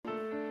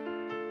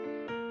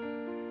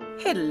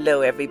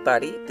Hello,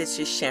 everybody. This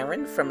is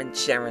Sharon from In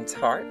Sharon's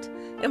Heart,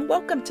 and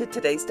welcome to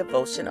today's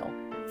devotional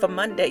for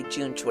Monday,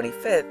 June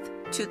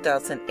 25th,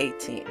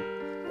 2018,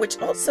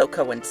 which also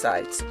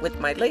coincides with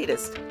my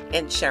latest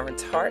In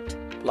Sharon's Heart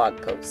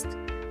blog post.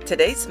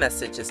 Today's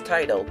message is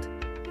titled,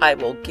 I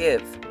Will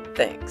Give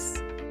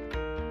Thanks.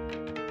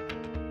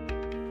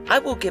 I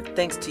will give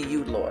thanks to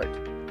you,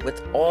 Lord,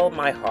 with all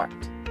my heart.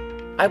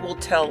 I will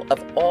tell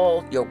of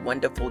all your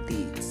wonderful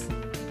deeds.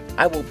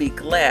 I will be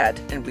glad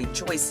and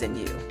rejoice in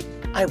you.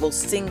 I will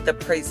sing the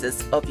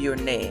praises of your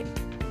name,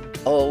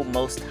 O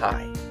Most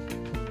High.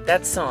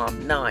 That's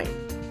Psalm 9,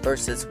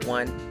 verses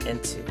 1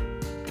 and 2.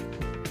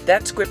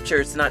 That scripture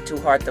is not too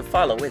hard to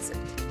follow, is it?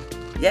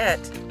 Yet,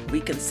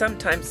 we can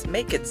sometimes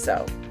make it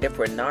so if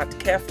we're not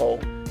careful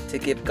to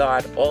give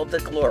God all the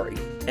glory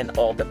and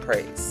all the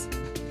praise.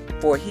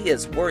 For He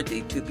is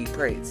worthy to be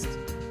praised.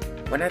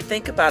 When I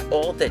think about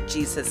all that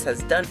Jesus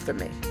has done for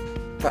me,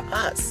 for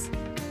us,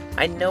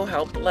 I know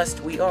how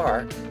blessed we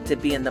are to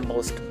be in the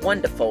most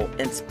wonderful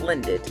and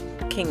splendid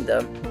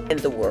kingdom in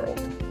the world.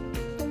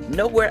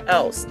 Nowhere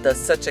else does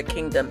such a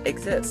kingdom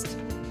exist.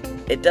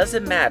 It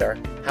doesn't matter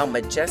how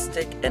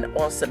majestic and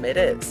awesome it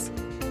is.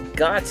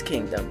 God's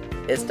kingdom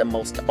is the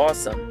most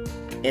awesome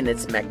in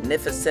its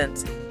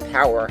magnificence,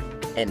 power,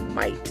 and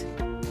might.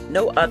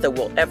 No other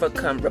will ever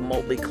come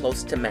remotely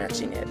close to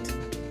matching it.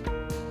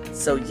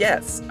 So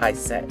yes, I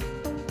say,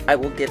 I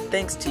will give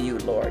thanks to you,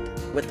 Lord,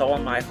 with all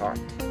my heart.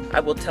 I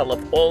will tell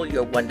of all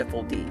your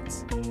wonderful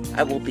deeds.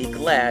 I will be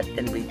glad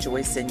and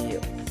rejoice in you.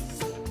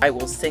 I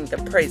will sing the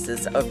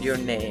praises of your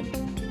name,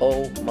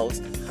 O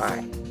Most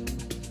High.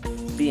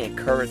 Be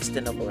encouraged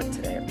in the Lord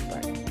today,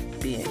 everybody.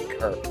 Be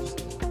encouraged.